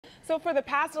So for the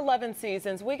past 11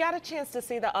 seasons, we got a chance to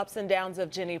see the ups and downs of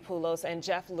Jenni Pulos and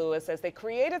Jeff Lewis as they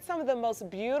created some of the most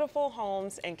beautiful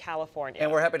homes in California.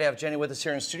 And we're happy to have Jenni with us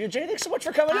here in the studio. Jenni, thanks so much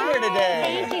for coming in here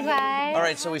today. Thank you, guys. All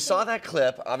right, so we saw that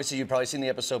clip. Obviously, you've probably seen the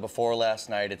episode before last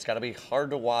night. It's got to be hard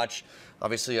to watch.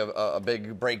 Obviously, a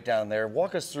big breakdown there.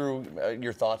 Walk us through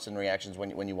your thoughts and reactions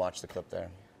when you watch the clip there.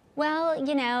 Well,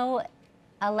 you know,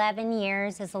 11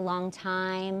 years is a long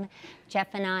time. Jeff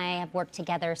and I have worked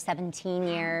together 17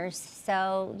 years.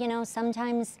 So, you know,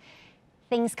 sometimes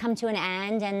things come to an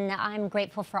end, and I'm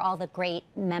grateful for all the great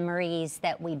memories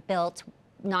that we built,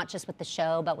 not just with the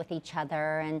show, but with each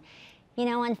other. And, you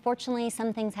know, unfortunately,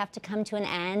 some things have to come to an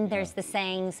end. There's the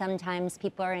saying, sometimes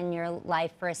people are in your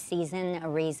life for a season, a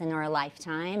reason, or a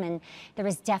lifetime. And there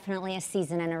was definitely a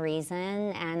season and a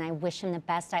reason, and I wish him the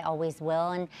best. I always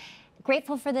will. And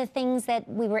grateful for the things that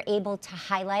we were able to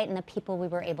highlight and the people we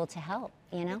were able to help,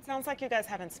 you know? It sounds like you guys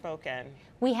haven't spoken.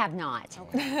 We have not.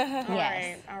 Okay.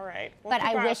 Yes. All right. We'll but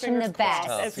I wish him the best.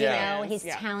 As You know, he's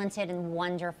talented and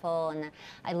wonderful, and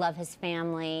I love his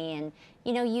family. And,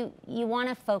 you know, you want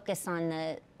to focus on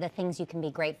the things you can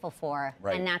be grateful for,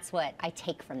 and that's what I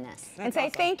take from this. And say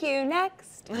thank you,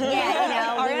 next. Yeah,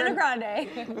 you know. Ariana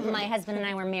Grande. My husband and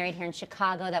I were married here in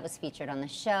Chicago. That was featured on the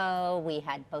show. We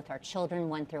had both our children,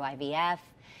 one through IVF.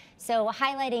 So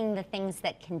highlighting the things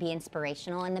that can be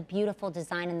inspirational and the beautiful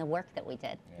design and the work that we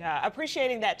did. Yeah,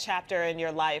 appreciating that chapter in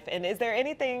your life. And is there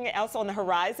anything else on the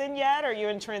horizon yet? Are you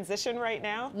in transition right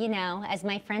now? You know, as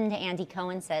my friend Andy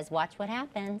Cohen says, watch what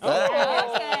happens. Okay.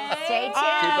 Stay tuned.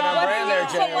 Keep it on brand there,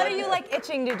 Jenni. So what are you like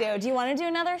itching to do? Do you want to do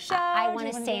another show? I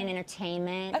want to stay in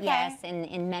entertainment, Okay. yes,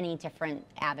 in many different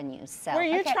avenues. So. Were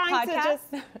you trying to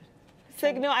just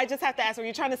signal? I just have to ask, were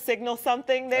you trying to signal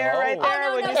something there right there?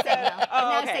 Oh, no, no signal.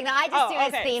 No signal. I just do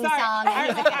his theme song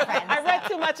and he's a good friend. I read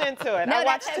too much into it. No, I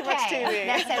watched that's too much TV.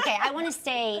 That's okay. I want to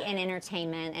stay in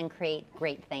entertainment and create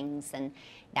great things, and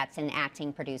that's in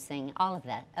acting, producing, all of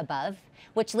that above,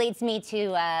 which leads me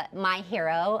to my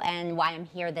hero and why I'm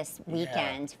here this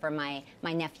weekend for my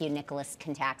nephew Nicholas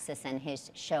Contaxis and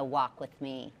his show Walk With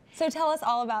Me. So tell us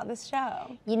all about this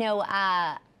show. You know,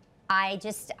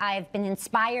 I've been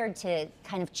inspired to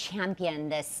kind of champion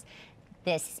this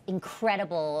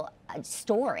incredible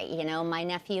story. You know, my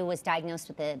nephew was diagnosed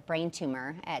with a brain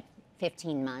tumor at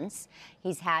 15 months.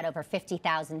 He's had over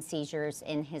 50,000 seizures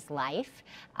in his life.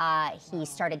 He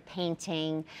started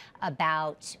painting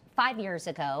about 5 years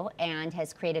ago and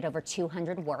has created over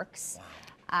 200 works.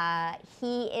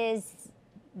 He is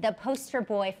the poster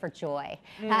boy for joy,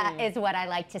 is what I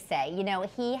like to say. You know,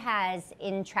 he has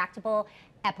intractable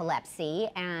epilepsy,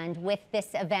 and with this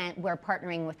event we're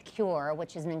partnering with Cure,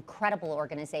 which is an incredible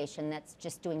organization that's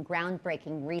just doing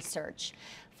groundbreaking research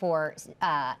for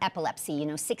epilepsy. You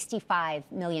know, 65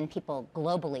 million people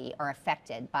globally are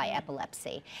affected by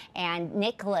epilepsy, and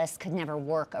Nicholas could never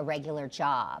work a regular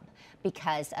job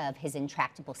because of his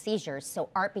intractable seizures, so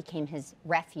art became his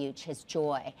refuge, his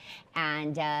joy,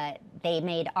 and they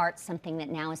made art something that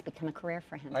now has become a career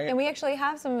for him. And we actually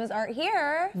have some of his art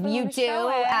here. You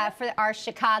do, for our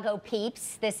Chicago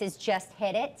peeps. This is Just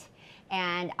Hit It,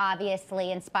 and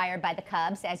obviously inspired by the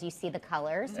Cubs, as you see the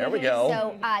colors. There we go.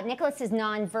 So Nicholas is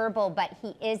nonverbal, but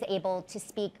he is able to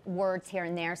speak words here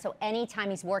and there. So anytime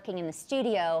he's working in the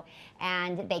studio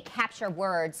and they capture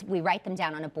words, we write them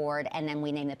down on a board, and then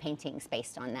we name the paintings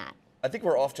based on that. I think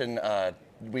we're often,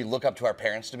 we look up to our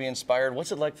parents to be inspired.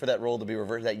 What's it like for that role to be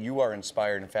reversed, that you are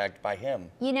inspired, in fact, by him?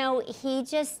 You know,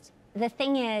 the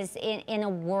thing is, in a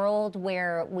world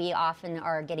where we often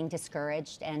are getting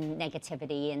discouraged and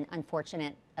negativity and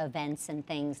unfortunate events and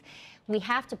things, we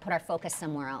have to put our focus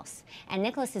somewhere else. And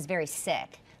Nicholas is very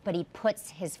sick, but he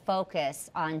puts his focus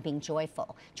on being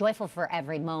joyful. Joyful for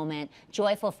every moment,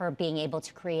 joyful for being able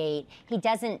to create. He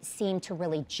doesn't seem to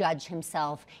really judge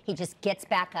himself. He just gets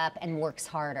back up and works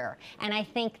harder. And I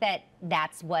think that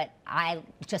that's what I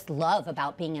just love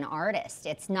about being an artist.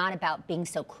 It's not about being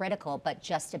so critical, but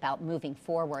just about moving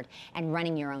forward and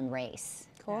running your own race.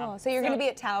 Cool. Yeah. So you're going to be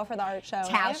at Tao for the art show,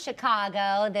 Tao, right?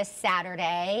 Chicago, this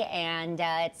Saturday, and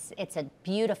it's a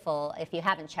beautiful, if you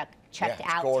haven't checked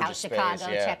out Tao Chicago,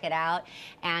 check it out.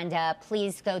 And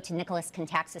please go to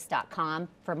nicholascontaxis.com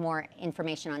for more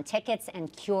information on tickets,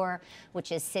 and Cure,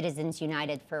 which is Citizens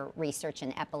United for Research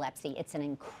in Epilepsy. It's an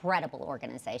incredible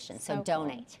organization, so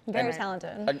donate. Cool. Very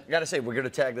talented. I gotta say, we're gonna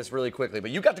tag this really quickly,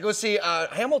 but you got to go see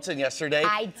Hamilton yesterday.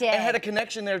 I did. And had a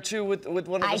connection there too with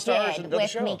one of the stars of the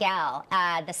show. With Miguel,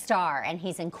 the star, and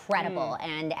he's incredible,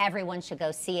 and everyone should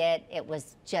go see it. It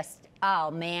was just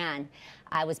Oh man,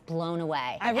 I was blown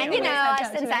away. I And really you know, said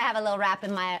that since to I me. have a little rap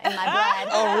in my blood,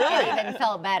 Oh, really? it even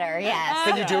felt better. Yes.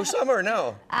 Can you do some or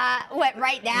no? What,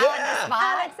 right now in Yeah. the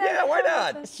spot? Yeah, why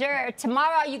not? Sure.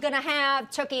 Tomorrow you're gonna have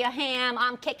turkey or ham.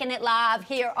 I'm kicking it live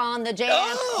here on the Jam.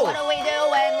 Oh. What are we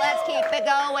doing? Let's keep it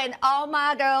going. All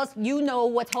my girls, you know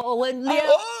what's going.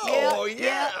 Oh,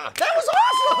 yeah. That was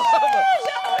awesome.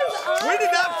 We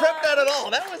did not prep that at all.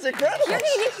 That was incredible. You're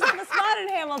gonna get yourself a spot in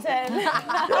Hamilton.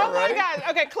 Oh my gosh.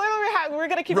 Okay, clearly we're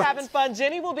going to keep having fun.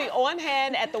 Jenni will be on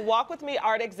hand at the Walk With Me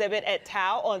art exhibit at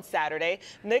Tao on Saturday.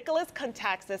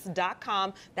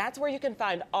 NicholasContaxis.com. That's where you can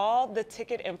find all the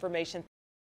ticket information.